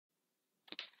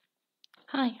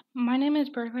Hi, my name is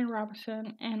Berkeley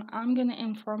Robinson, and I'm going to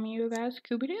inform you about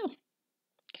Scooby-Doo.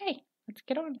 Okay, let's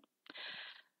get on.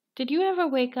 Did you ever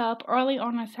wake up early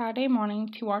on a Saturday morning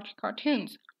to watch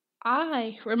cartoons?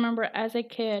 I remember as a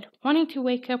kid wanting to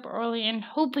wake up early and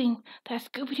hoping that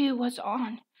Scooby-Doo was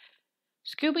on.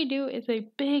 Scooby-Doo is a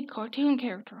big cartoon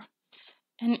character,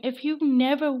 and if you've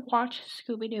never watched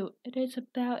Scooby-Doo, it is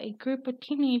about a group of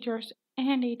teenagers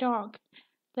and a dog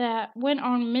that went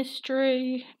on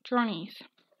mystery journeys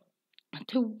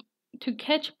to to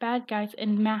catch bad guys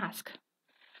in masks.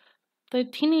 The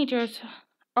teenagers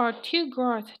are two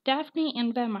girls, Daphne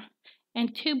and Velma,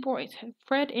 and two boys,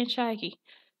 Fred and Shaggy.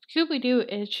 Scooby-Doo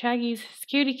is Shaggy's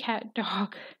scaredy cat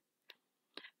dog.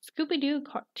 Scooby-Doo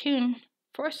cartoon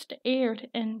first aired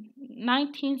in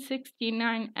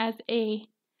 1969 as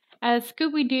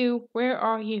Scooby-Doo, Where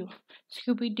Are You?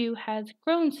 Scooby-Doo has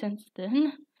grown since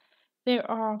then. There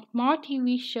are more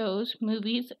TV shows,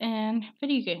 movies, and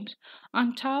video games.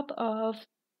 On top of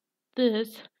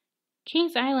this,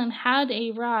 Kings Island had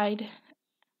a ride,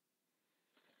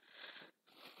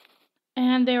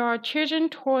 and there are children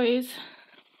toys.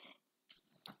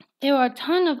 There are a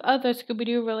ton of other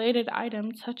Scooby-Doo related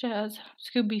items such as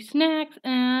Scooby snacks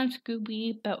and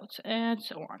Scooby belts and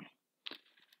so on.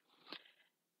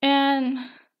 In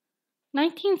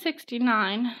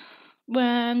 1969,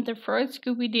 when the first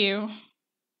Scooby-Doo,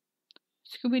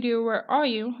 Where Are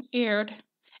You, aired,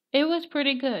 it was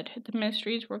pretty good. The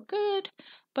mysteries were good,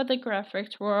 but the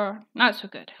graphics were not so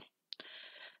good.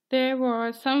 There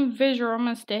were some visual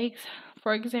mistakes.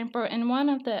 For example, in one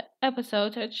of the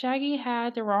episodes, Shaggy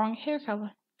had the wrong hair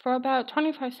color for about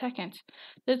 25 seconds.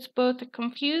 This both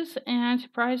confused and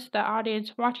surprised the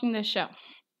audience watching the show.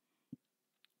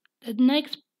 The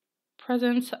next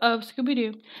presence of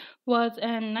Scooby-Doo was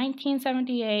in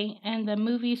 1978 in the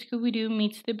movie Scooby-Doo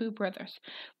Meets the Boo Brothers,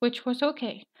 which was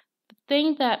okay. The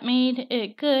thing that made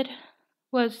it good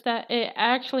was that it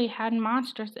actually had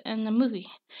monsters in the movie.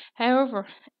 However,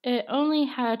 it only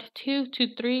had 2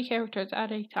 to 3 characters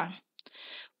at a time,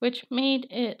 which made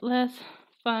it less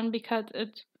fun because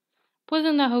it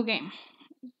wasn't the whole game.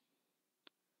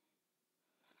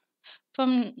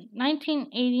 From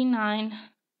 1989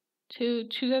 to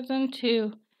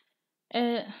 2002,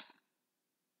 it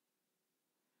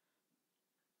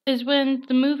is when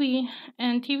the movie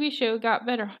and TV show got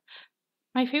better.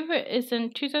 My favorite is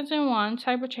in 2001,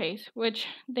 Cyber Chase, which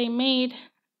they made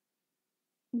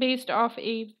based off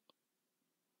a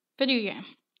video game.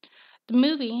 The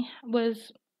movie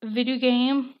was a video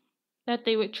game that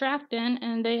they were trapped in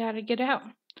and they had to get out.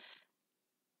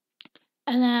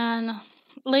 And then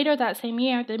later that same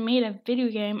year, they made a video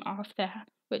game off that,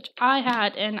 which I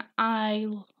had and I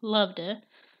loved it.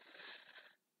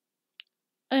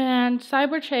 And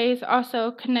Cyber Chase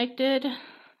also connected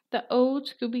the old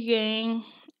Scooby Gang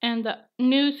and the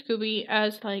new Scooby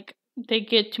as like they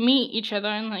get to meet each other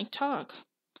and like talk.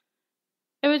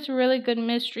 It was a really good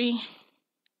mystery.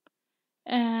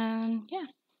 And yeah.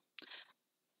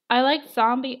 I like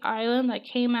Zombie Island that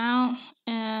came out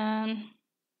in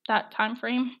that time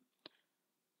frame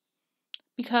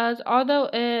because although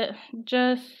it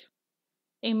just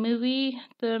a movie,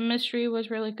 the mystery was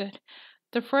really good.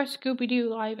 The first Scooby-Doo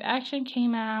live action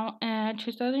came out in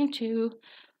 2002.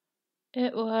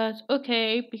 It was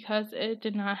okay because it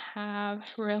did not have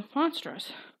real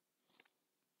monsters.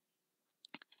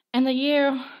 In the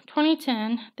year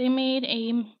 2010, they made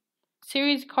a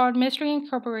series called Mystery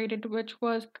Incorporated, which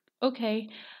was okay.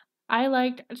 I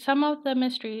liked some of the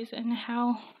mysteries and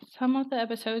how some of the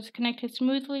episodes connected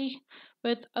smoothly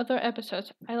with other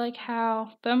episodes. I like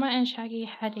how Velma and Shaggy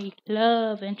had a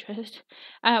love interest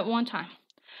at one time.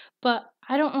 But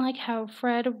I don't like how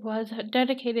Fred was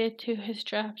dedicated to his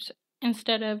traps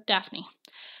instead of Daphne.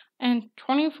 In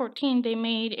 2014, they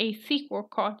made a sequel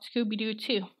called Scooby-Doo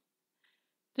 2.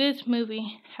 This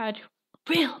movie had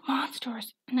real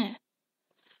monsters in it,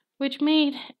 which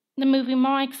made the movie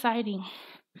more exciting.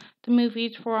 The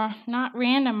movies were not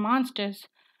random monsters.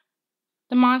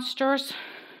 The monsters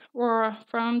were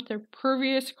from the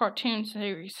previous cartoon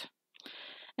series.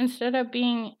 Instead of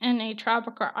being in a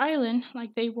tropical island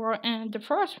like they were in the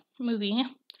first movie,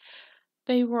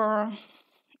 they were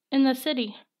in the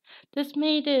city. This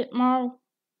made it more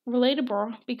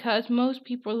relatable because most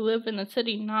people live in the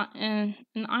city, not in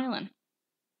an island.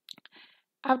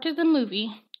 After the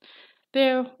movie,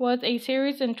 there was a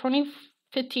series in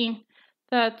 2015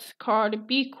 that's called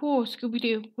Be Cool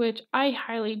Scooby-Doo, which I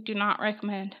highly do not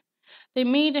recommend. They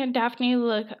made Daphne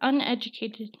look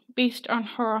uneducated based on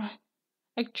her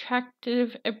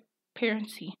attractive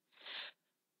appearance.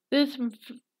 This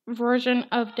version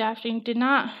of Daphne did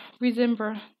not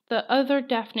resemble the other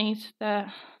Daphnes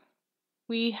that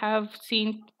we have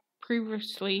seen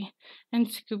previously in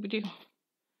Scooby-Doo.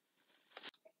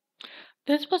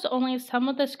 This was only some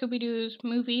of the Scooby-Doo's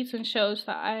movies and shows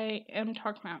that I am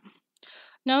talking about.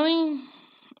 Knowing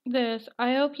this,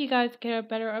 I hope you guys get a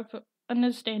better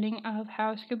understanding of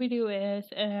how Scooby-Doo is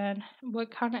and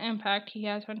what kind of impact he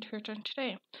has on children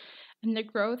today and the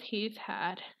growth he's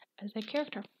had as a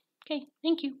character. Okay,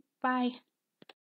 thank you. Bye.